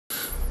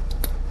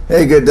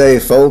Hey, good day,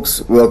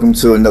 folks. Welcome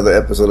to another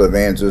episode of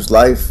Andrew's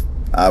Life.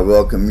 I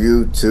welcome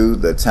you to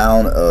the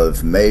town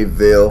of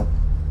Mayville,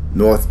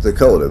 North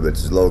Dakota, which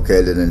is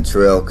located in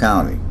Trail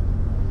County.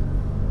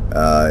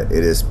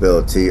 It is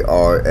spelled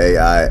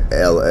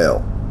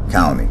T-R-A-I-L-L,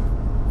 County.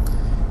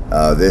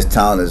 This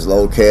town is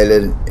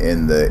located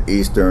in the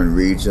eastern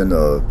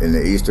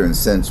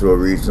central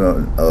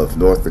region of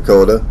North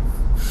Dakota.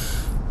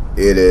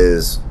 It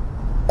is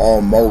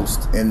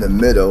almost in the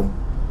middle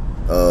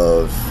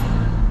of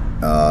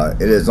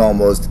it is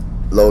almost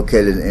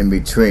located in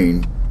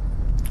between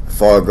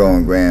Fargo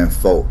and Grand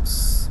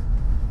Forks.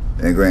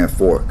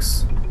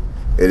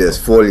 It is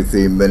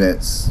 43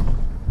 minutes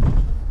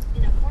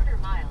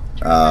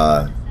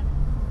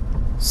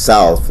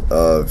south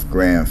of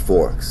Grand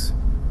Forks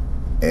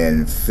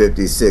and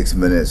 56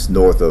 minutes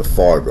north of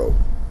Fargo.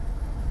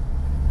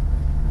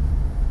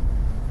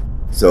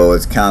 So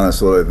it's kind of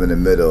sort of in the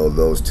middle of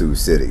those two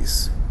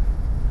cities.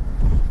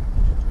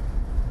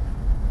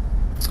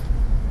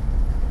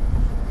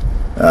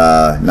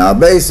 Now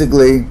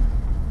basically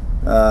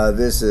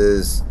this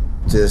is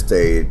just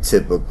a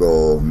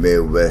typical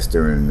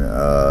Midwestern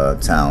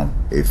town,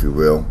 if you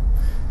will.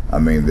 I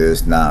mean,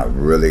 there's not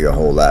really a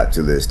whole lot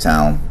to this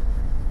town,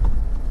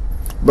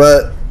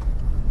 but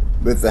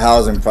with the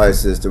housing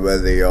prices the way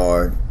they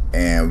are,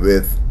 and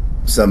with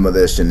some of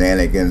the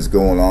shenanigans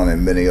going on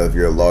in many of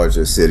your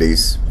larger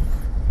cities,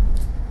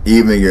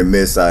 even your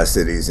mid-sized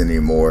cities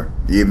anymore,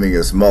 even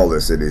your smaller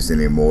cities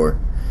anymore,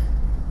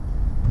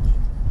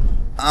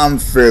 I'm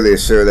fairly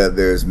sure that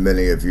there's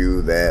many of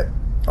you that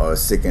are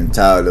sick and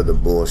tired of the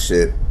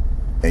bullshit,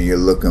 and you're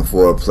looking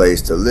for a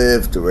place to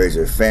live, to raise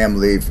your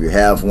family if you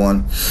have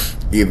one.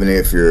 Even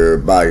if you're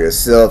by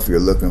yourself, you're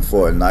looking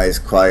for a nice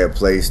quiet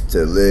place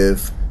to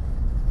live,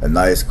 a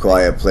nice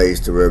quiet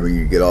place to where when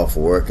you get off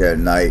of work at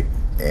night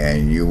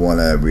and you want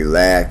to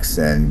relax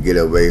and get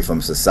away from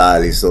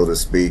society, so to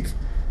speak,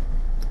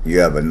 you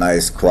have a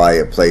nice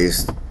quiet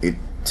place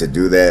to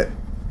do that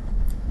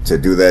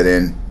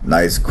in.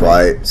 Nice,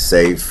 quiet,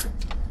 safe,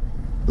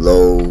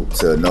 low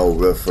to no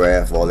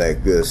riffraff, all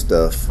that good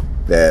stuff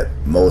that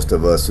most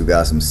of us who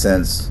got some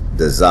sense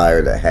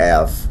desire to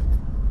have.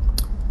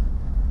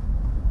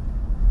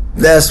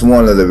 That's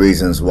one of the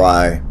reasons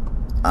why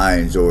I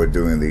enjoy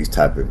doing these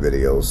type of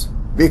videos,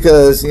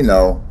 because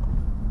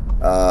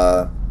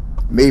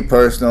me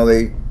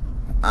personally,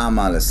 I'm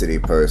not a city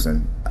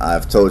person.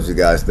 I've told you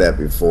guys that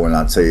before, and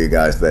I'll tell you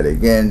guys that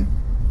again.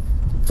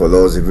 For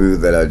those of you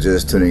that are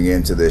just tuning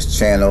into this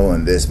channel,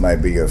 and this might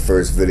be your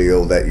first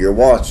video that you're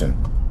watching.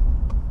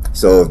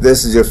 So if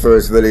this is your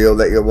first video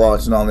that you're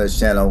watching on this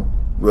channel,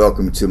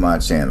 welcome to my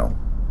channel.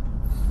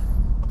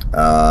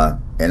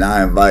 And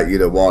I invite you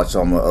to watch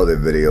all my other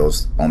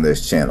videos on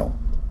this channel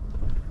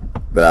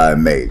that I have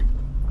made.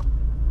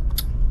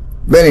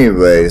 But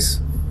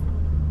anyways,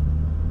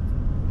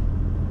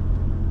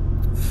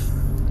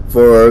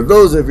 for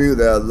those of you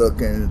that are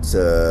looking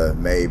to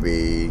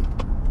maybe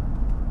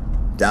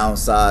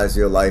downsize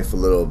your life a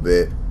little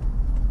bit,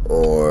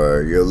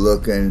 or you're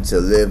looking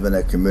to live in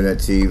a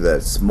community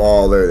that's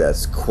smaller,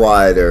 that's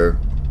quieter,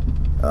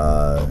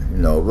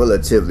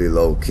 relatively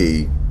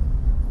low-key,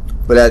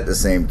 but at the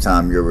same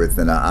time you're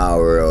within an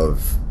hour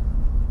of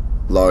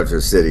larger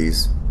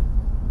cities,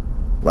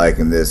 like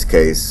in this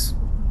case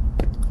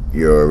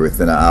you're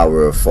within an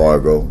hour of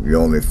Fargo, you're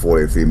only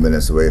 43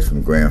 minutes away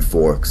from Grand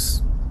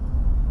Forks,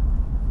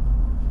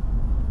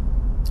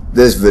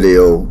 this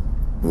video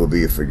will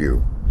be for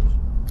you.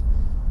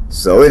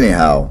 So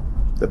anyhow,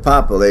 the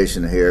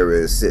population here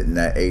is sitting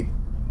at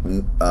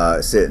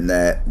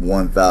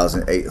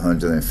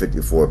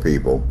 1,854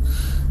 people,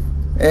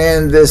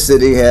 and this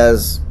city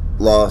has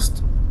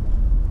lost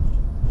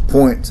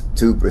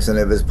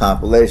 0.2% of its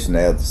population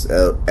as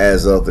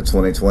of the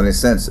 2020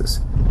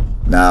 census.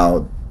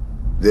 Now,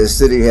 this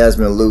city has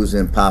been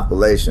losing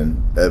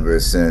population ever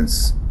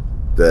since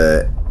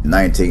the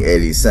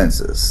 1980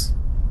 census.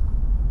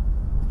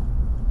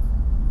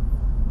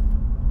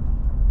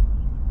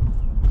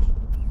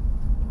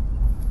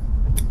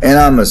 And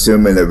I'm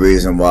assuming the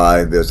reason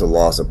why there's a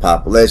loss of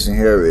population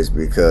here is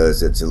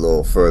because it's a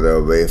little further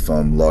away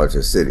from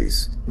larger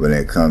cities when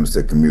it comes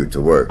to commute to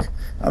work.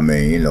 I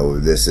mean,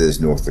 this is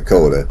North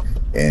Dakota,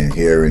 and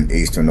here in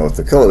eastern North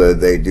Dakota,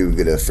 they do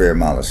get a fair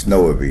amount of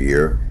snow every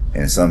year.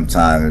 And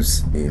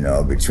sometimes,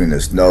 between the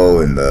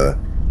snow and the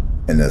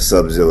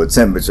sub-zero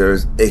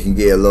temperatures, it can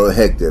get a little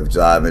hectic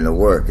driving to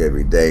work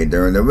every day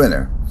during the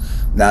winter.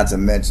 Not to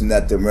mention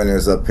that the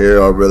winters up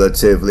here are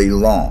relatively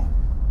long,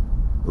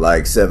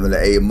 like 7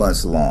 to 8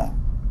 months long.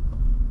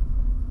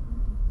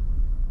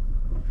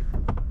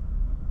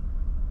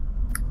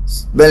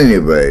 But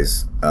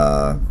anyways,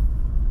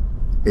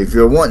 if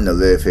you're wanting to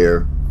live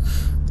here,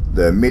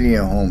 the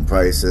median home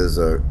prices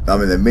the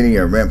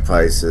median rent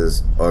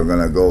prices are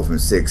going to go from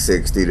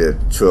 $660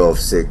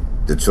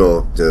 to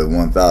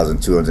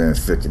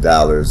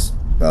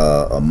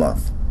 $1,250 a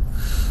month.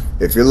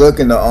 If you're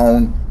looking to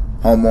own,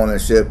 home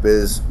ownership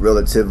is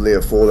relatively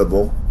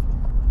affordable.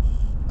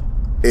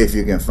 if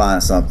you can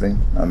find something.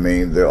 I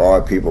mean, there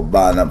are people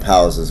buying up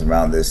houses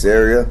around this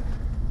area.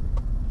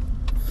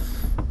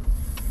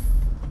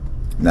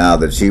 Now,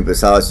 the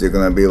cheapest house you're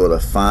going to be able to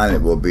find,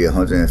 it will be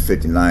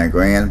 159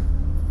 grand.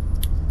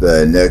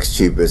 The next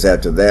cheapest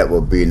after that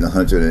will be in the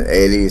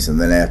 180s,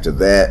 and then after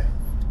that,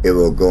 it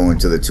will go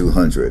into the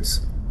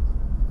 200s.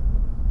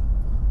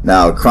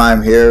 Now,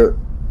 crime here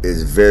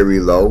is very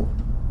low.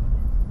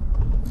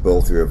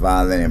 Both your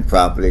violent and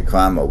property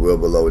crime are well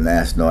below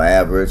national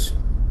average.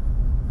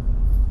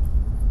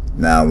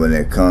 Now, when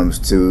it comes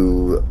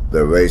to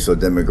the racial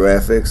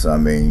demographics, I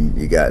mean,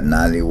 you got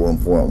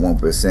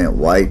 91.1%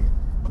 white,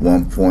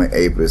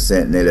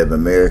 1.8% Native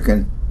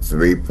American,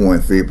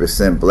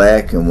 3.3%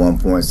 black, and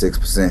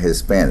 1.6%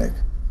 Hispanic.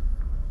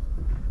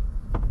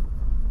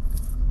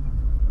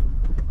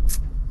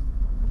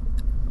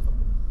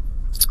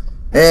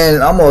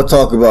 And I'm going to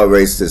talk about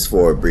racists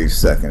for a brief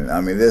second. I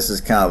mean, this is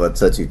kind of a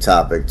touchy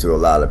topic to a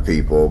lot of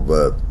people,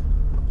 but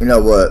you know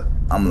what?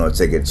 I'm going to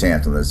take a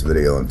chance on this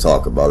video and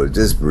talk about it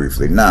just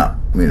briefly. Now,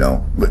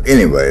 but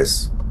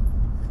anyways,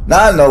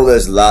 now I know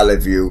there's a lot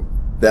of you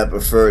that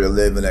prefer to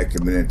live in a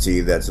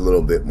community that's a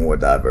little bit more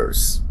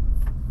diverse.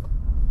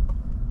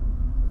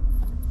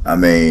 I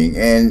mean,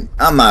 and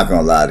I'm not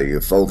going to lie to you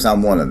folks,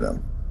 I'm one of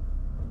them.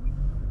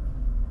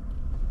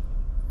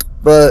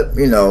 But,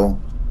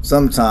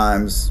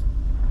 sometimes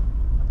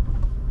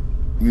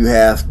you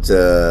have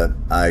to,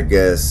 I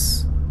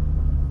guess,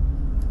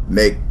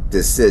 make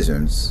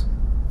decisions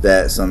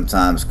that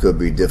sometimes could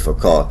be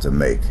difficult to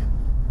make.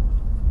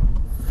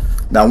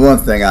 Now, one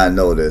thing I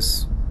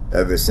noticed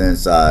ever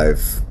since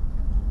I've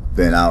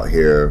been out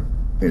here,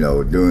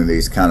 doing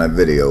these kind of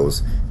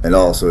videos, and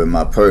also in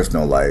my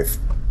personal life,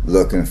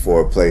 looking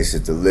for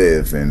places to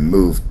live and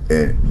move,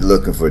 and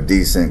looking for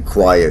decent,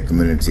 quiet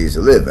communities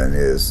to live in,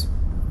 is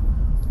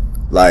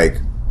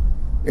like,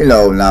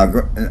 now,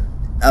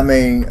 I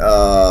mean,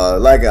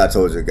 like I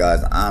told you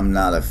guys, I'm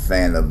not a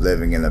fan of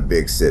living in a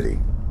big city.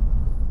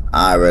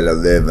 I'd rather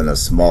live in a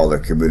smaller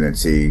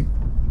community,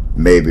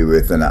 maybe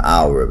within an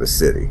hour of a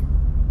city.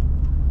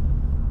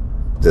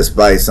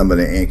 Despite some of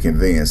the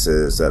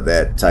inconveniences that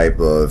that type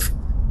of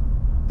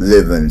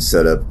living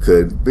setup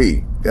could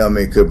be,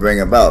 could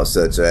bring about,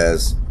 such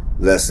as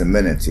less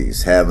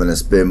amenities, having to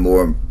spend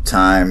more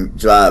time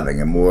driving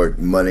and more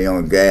money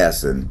on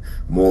gas and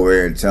more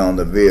wear and tear on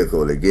the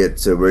vehicle to get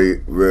to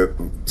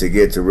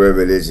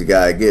wherever it is you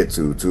gotta get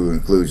to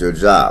include your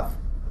job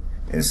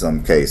in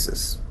some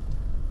cases.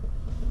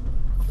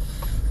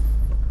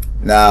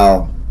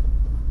 Now,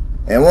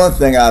 and one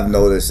thing I've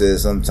noticed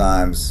is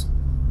sometimes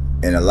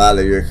in a lot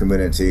of your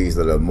communities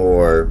that are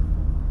more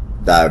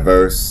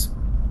diverse,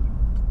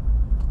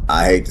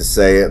 I hate to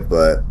say it,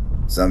 but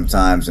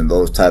sometimes in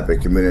those type of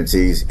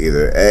communities,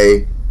 either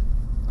A,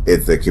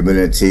 if the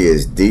community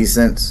is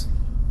decent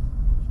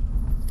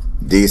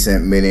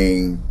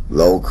meaning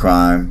low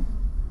crime,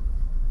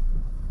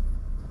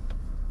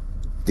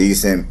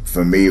 decent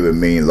for me would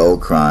mean low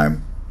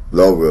crime,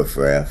 low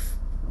riffraff,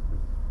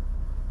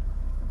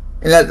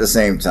 and at the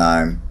same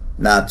time,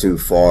 not too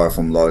far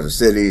from larger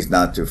cities,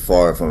 not too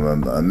far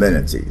from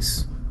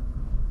amenities.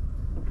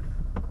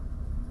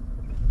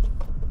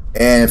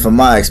 And from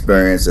my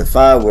experience, if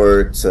I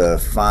were to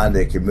find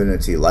a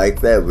community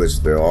like that,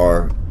 which they're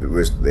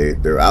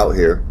out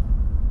here,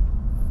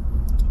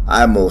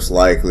 I most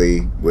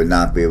likely would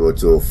not be able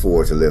to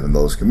afford to live in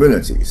those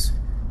communities.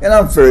 And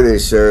I'm fairly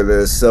sure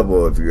there's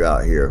several of you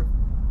out here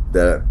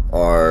that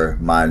are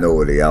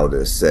minority, I'll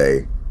just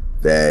say,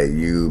 that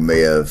you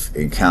may have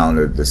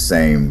encountered the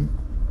same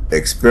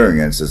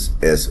experiences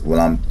as what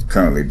I'm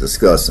currently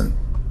discussing.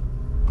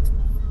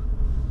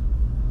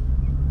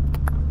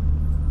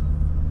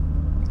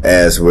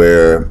 As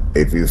where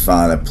if you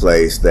find a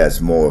place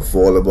that's more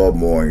affordable,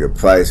 more in your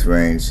price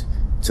range,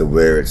 to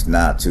where it's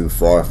not too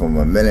far from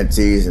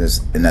amenities,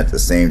 and at the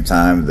same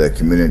time the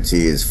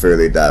community is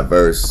fairly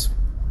diverse,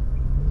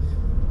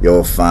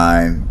 you'll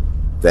find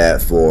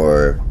that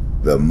for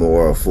the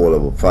more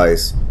affordable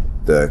price,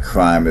 the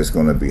crime is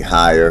going to be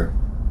higher,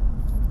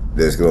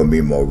 there's going to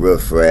be more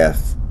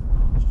riffraff,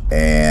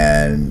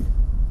 and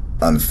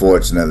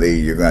unfortunately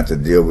you're going to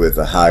have to deal with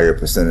a higher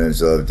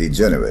percentage of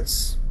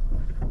degenerates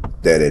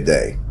day to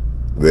day,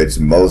 which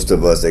most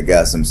of us that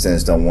got some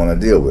sense don't want to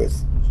deal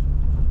with.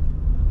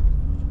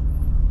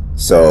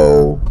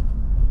 So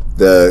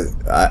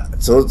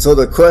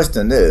the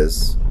question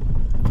is,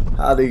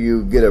 how do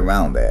you get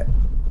around that?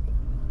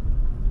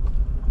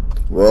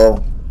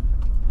 Well,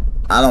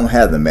 I don't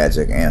have the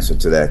magic answer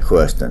to that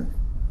question.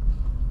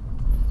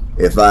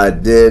 If I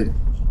did,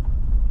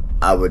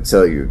 I would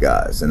tell you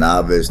guys, and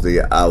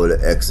obviously I would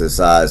have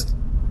exercised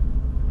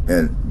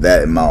in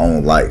my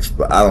own life,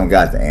 but I don't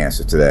got the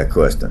answer to that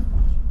question.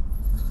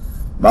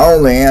 My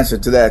only answer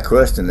to that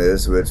question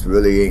is, which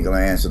really ain't gonna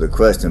answer the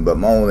question, but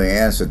my only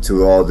answer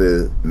to all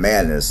the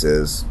madness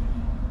is,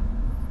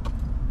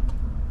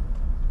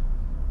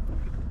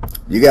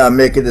 you gotta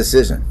make a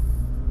decision.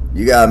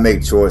 You gotta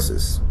make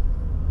choices.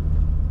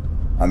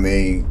 I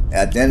mean,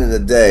 at the end of the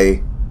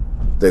day,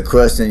 the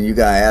question you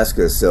gotta ask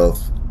yourself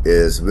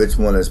is which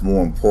one is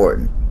more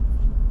important.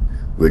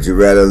 Would you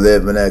rather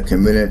live in a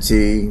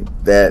community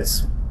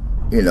that's,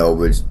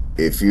 which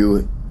if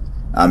you,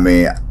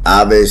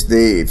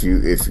 obviously, if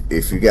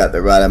you got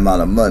the right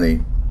amount of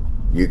money,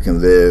 you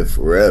can live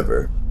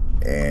wherever,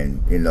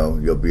 and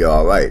you'll be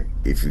all right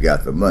if you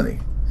got the money.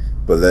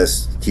 But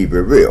let's keep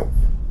it real.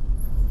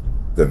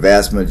 The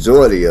vast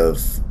majority of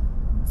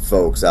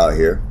folks out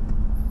here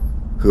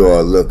who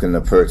are looking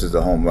to purchase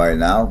a home right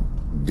now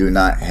do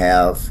not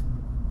have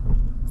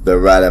the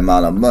right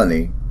amount of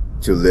money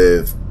to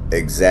live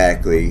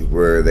exactly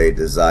where they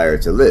desire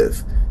to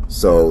live.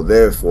 So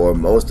therefore,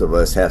 most of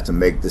us have to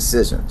make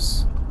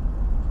decisions.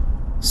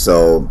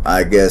 So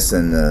I guess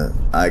in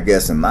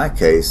my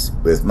case,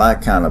 with my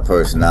kind of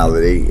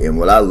personality and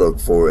what I look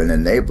for in a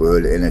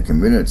neighborhood, in a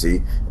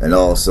community, and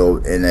also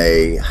in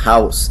a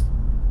house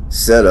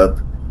setup,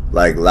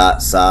 like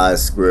lot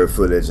size, square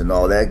footage, and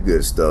all that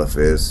good stuff,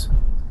 is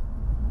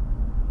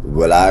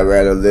would I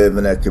rather live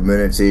in a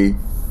community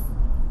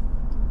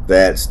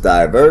that's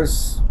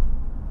diverse,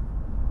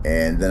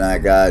 and then I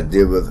gotta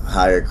deal with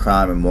higher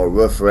crime and more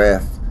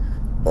riffraff,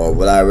 or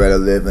would I rather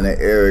live in an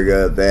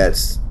area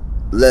that's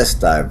less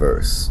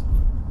diverse,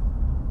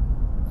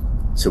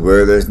 to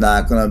where there's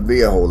not going to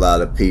be a whole lot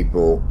of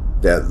people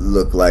that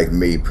look like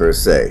me per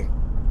se,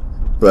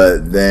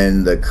 but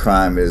then the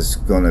crime is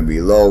going to be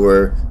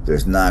lower,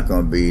 there's not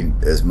going to be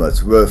as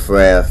much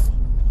riffraff,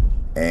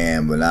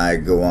 and when I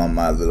go on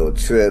my little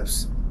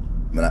trips,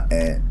 I'm not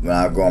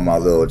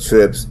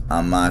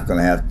going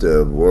to have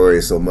to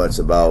worry so much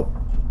about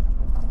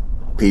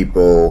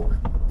people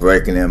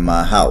breaking in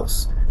my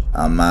house.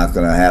 I'm not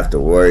going to have to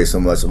worry so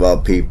much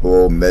about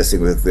people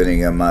messing with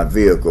any of my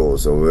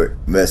vehicles or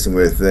messing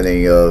with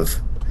any of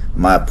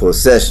my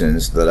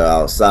possessions that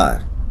are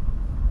outside.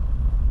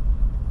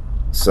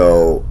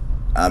 So,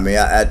 at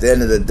the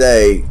end of the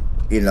day,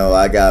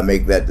 I got to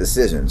make that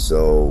decision.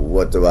 So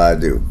what do I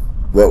do?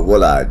 What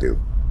would I do?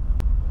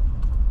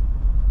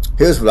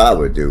 Here's what I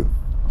would do.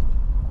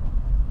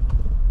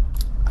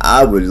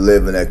 I would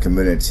live in a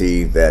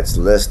community that's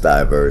less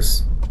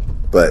diverse,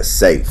 but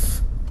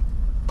safe,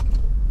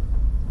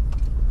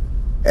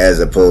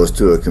 as opposed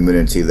to a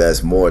community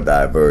that's more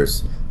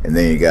diverse, and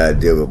then you got to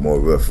deal with more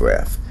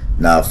riffraff.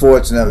 Now,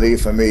 fortunately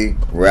for me,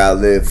 where I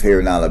live here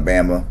in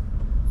Alabama,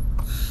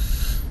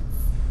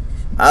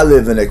 I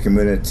live in a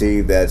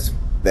community that's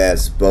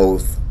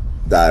both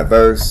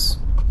diverse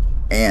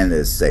and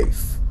is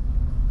safe.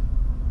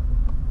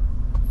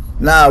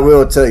 Now, I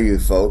will tell you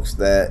folks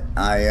that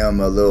I am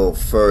a little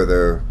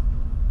further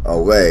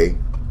away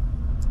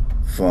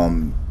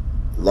from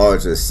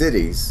larger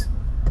cities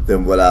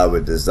than what I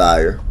would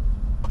desire.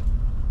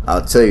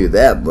 I'll tell you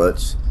that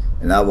much,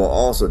 and I will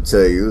also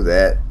tell you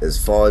that as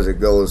far as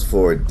it goes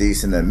for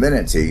decent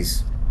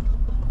amenities,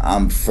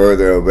 I'm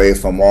further away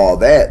from all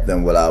that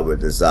than what I would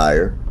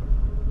desire.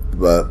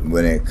 But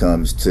when it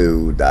comes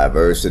to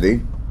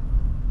diversity,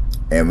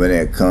 and when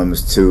it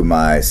comes to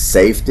my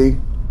safety,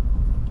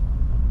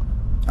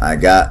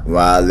 where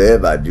I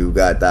live, I do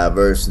got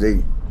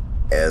diversity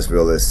as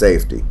well as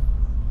safety.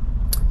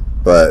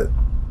 But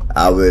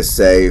I would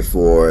say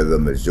for the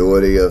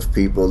majority of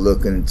people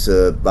looking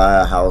to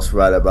buy a house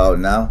right about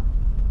now,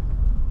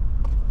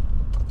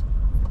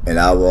 and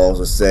I will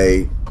also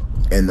say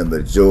in the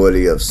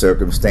majority of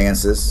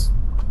circumstances,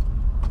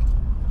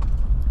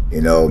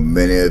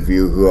 many of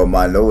you who are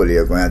minority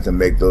are going to have to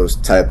make those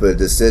type of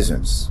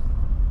decisions.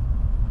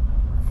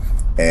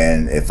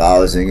 And if I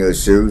was in your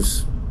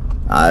shoes,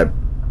 I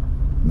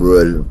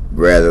would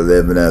rather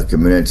live in a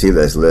community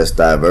that's less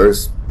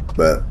diverse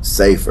but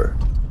safer.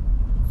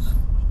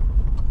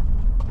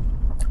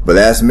 But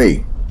that's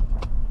me.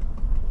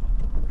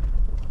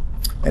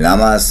 And I'm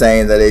not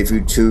saying that if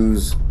you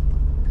choose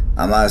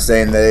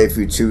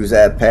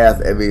that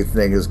path,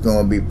 everything is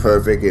going to be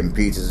perfect and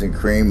peaches and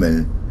cream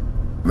and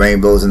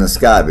rainbows in the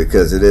sky,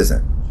 because it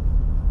isn't.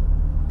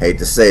 Hate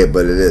to say it,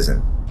 but it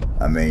isn't.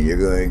 You're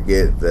going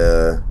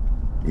to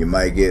you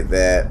might get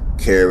that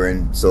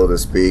Karen, so to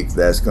speak,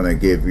 that's going to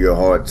give you a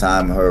hard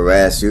time,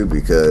 harass you,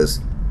 because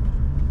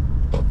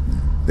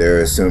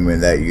they're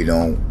assuming that you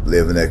don't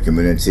live in that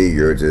community.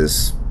 You're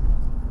just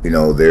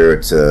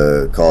there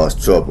to cause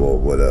trouble or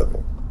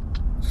whatever.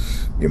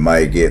 You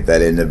might get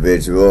that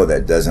individual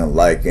that doesn't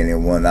like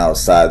anyone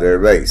outside their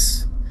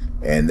race,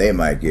 and they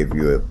might give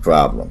you a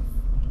problem.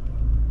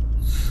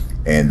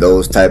 And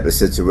those type of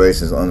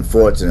situations,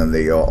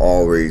 unfortunately, are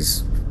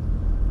always,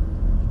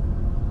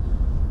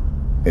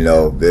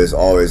 there's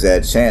always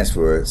that chance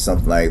where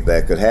something like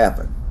that could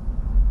happen.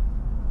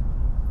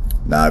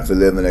 Now, if you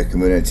live in a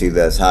community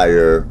that's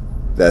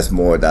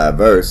more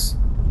diverse,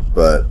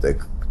 but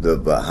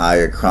the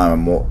higher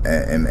crime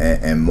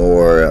and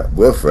more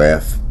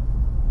riffraff,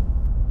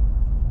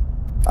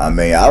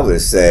 I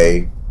would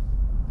say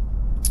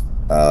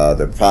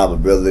the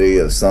probability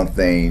of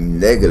something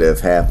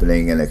negative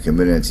happening in a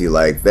community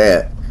like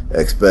that,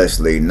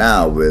 especially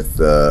now with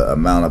the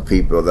amount of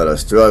people that are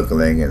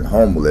struggling and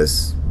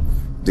homeless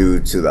due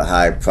to the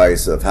high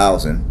price of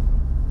housing,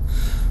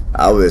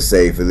 I would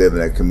say if you live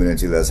in a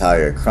community that's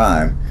higher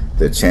crime,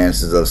 the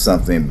chances of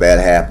something bad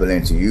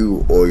happening to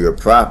you or your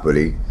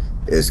property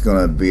is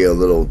going to be a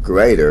little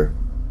greater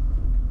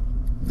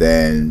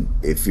than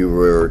if you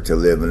were to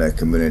live in a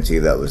community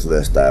that was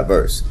less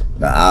diverse.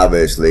 Now,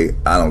 obviously,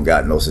 I don't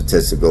got no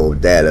statistical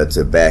data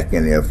to back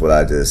any of what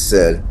I just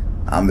said.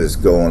 I'm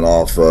just going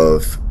off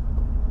of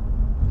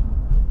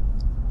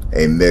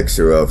a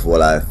mixture of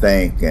what I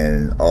think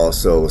and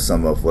also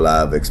some of what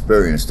I've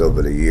experienced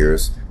over the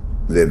years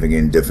living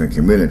in different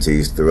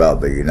communities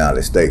throughout the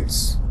United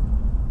States.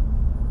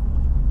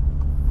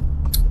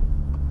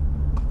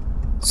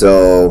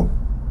 So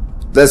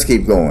let's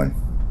keep going.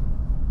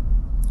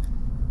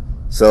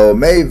 So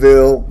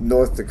Mayville,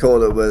 North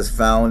Dakota was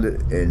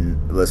founded in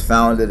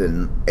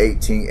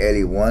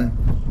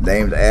 1881,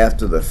 named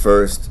after the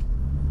first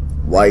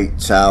white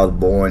child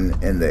born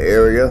in the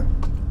area.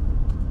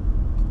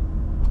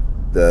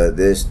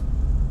 This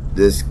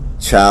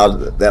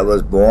child that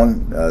was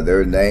born,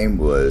 their name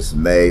was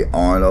May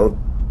Arnold,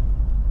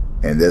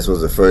 and this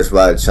was the first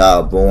white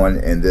child born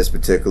in this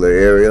particular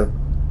area.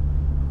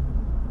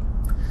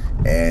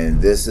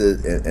 And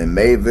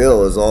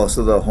Mayville is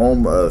also the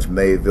home of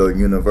Mayville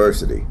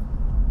University.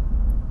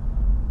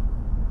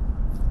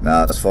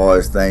 Now, as far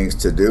as things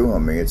to do, I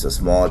mean, it's a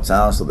small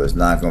town, so there's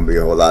not going to be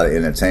a whole lot of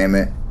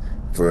entertainment.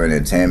 For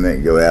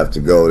entertainment, you'll have to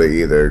go to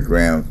either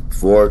Grand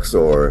Forks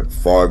or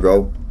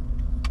Fargo.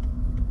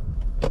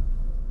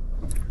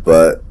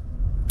 But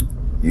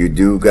you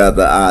do got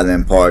the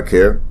Island Park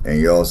here,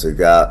 and you also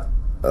got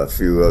a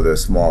few other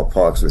small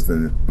parks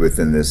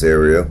within this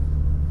area.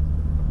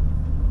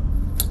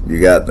 You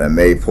got the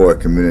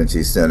Mayport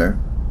Community Center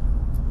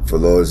for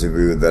those of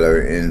you that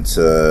are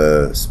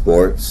into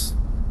sports.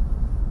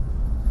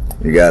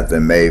 You got the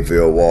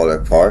Mayville Water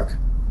Park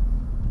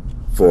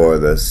for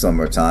the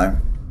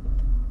summertime.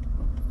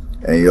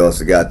 And you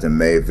also got the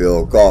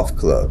Mayville Golf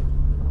Club.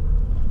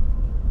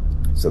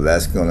 So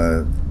that's going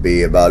to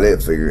be about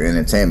it for your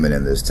entertainment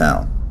in this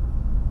town.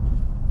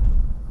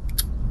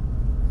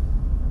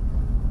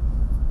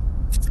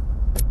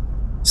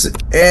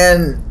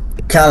 And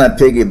kind of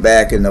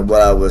piggybacking to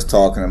what I was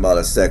talking about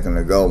a second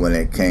ago when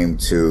it came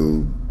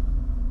to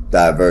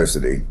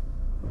diversity.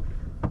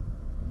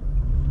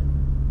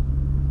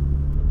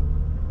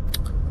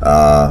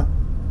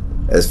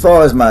 As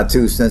far as my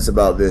 2 cents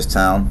about this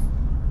town,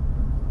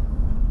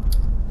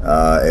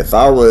 if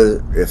I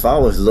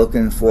was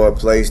looking for a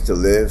place to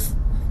live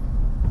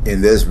in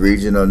this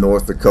region of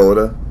North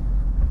Dakota,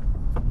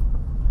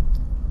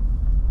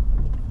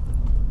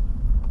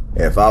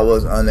 if I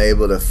was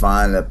unable to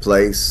find a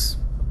place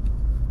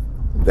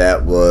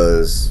that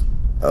was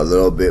a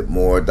little bit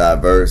more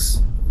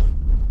diverse,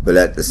 but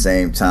at the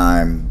same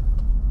time,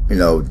 you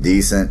know,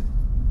 decent,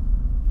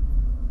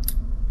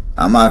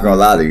 I'm not gonna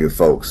lie to you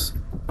folks,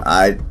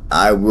 I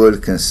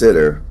would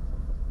consider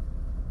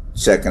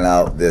checking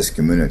out this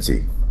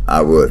community.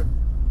 I would.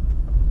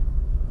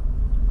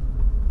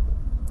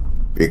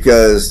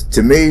 Because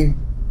to me,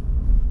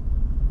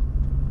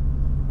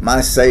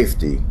 my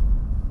safety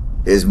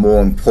is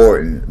more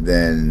important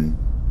than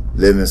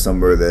living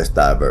somewhere that's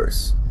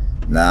diverse.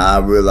 Now, I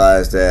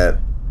realize that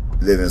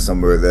living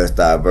somewhere that's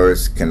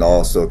diverse can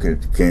also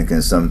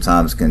can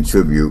sometimes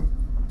contribute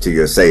to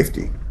your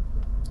safety,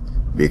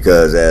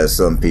 because as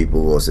some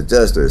people will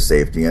suggest, there's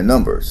safety in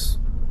numbers.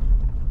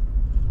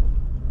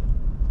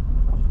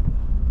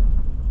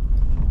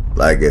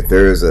 Like if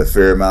there's a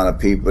fair amount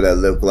of people that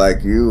look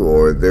like you,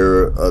 or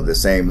they're of the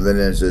same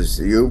lineage as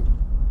you,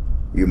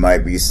 you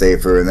might be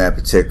safer in that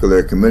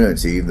particular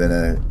community than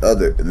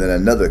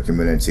another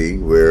community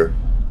where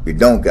you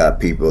don't got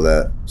people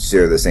that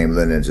share the same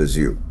lineage as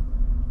you.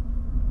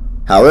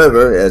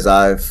 However, as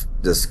I've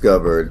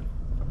discovered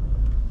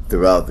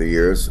throughout the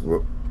years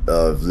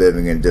of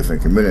living in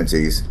different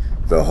communities,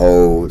 the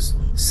whole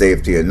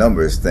safety in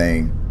numbers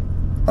thing,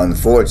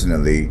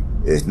 unfortunately,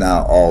 is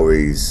not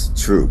always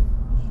true.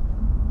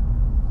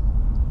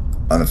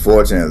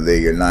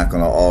 Unfortunately, you're not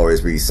going to always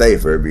be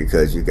safer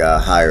because you got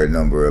a higher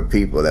number of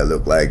people that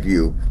look like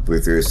you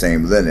with your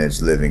same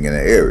lineage living in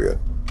an area.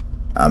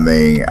 I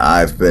mean,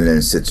 I've been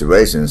in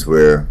situations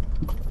where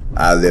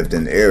I lived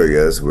in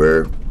areas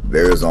where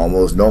there's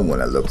almost no one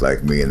that looked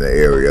like me in the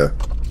area,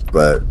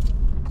 but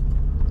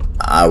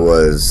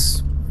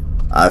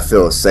I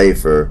feel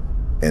safer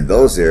in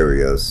those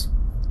areas,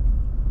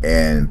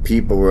 and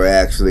people were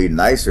actually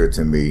nicer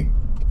to me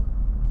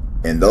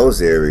in those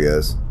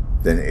areas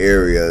than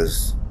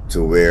areas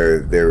to where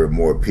there were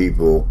more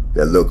people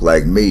that looked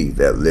like me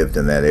that lived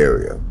in that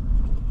area.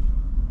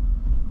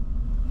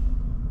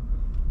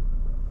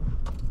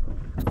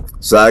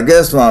 So I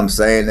guess what I'm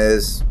saying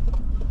is,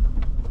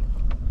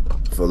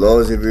 for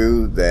those of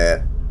you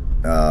that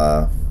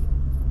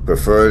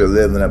prefer to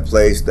live in a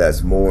place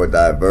that's more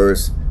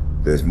diverse,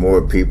 there's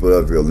more people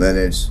of your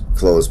lineage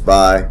close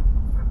by,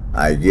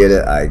 I get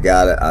it, I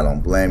got it, I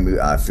don't blame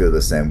you, I feel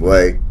the same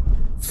way.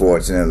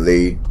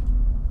 Fortunately,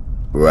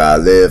 where I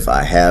live,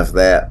 I have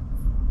that.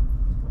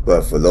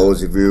 But for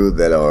those of you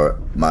that are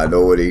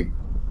minority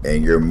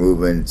and you're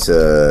moving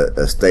to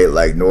a state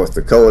like North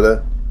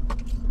Dakota,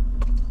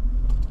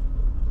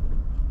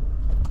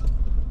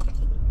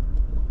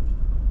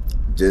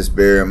 just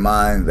bear in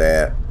mind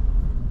that,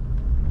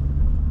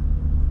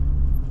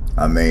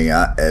 I mean,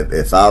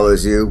 if I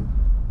was you,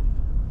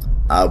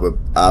 I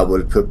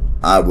would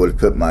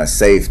put my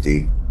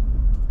safety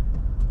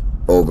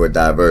over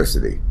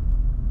diversity.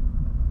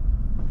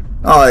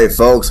 Alright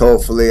folks,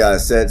 hopefully I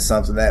said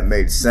something that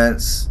made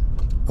sense.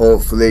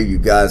 Hopefully you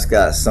guys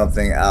got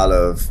something out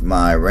of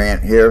my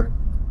rant here.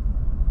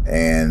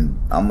 And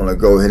I'm going to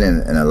go ahead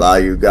and allow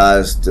you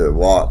guys to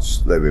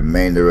watch the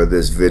remainder of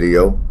this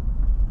video.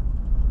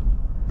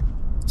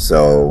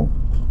 So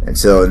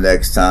until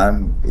next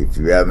time, if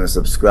you haven't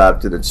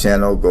subscribed to the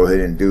channel, go ahead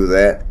and do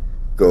that.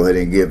 Go ahead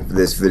and give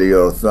this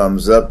video a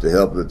thumbs up to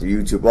help with the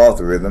YouTube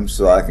algorithm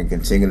so I can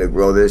continue to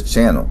grow this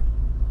channel.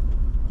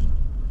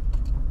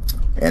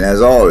 And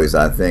as always,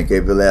 I thank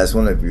every last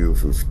one of you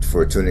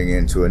for tuning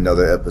in to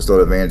another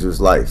episode of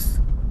Andrew's Life.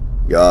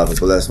 Y'all have a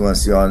blessed one.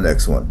 See you on the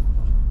next one.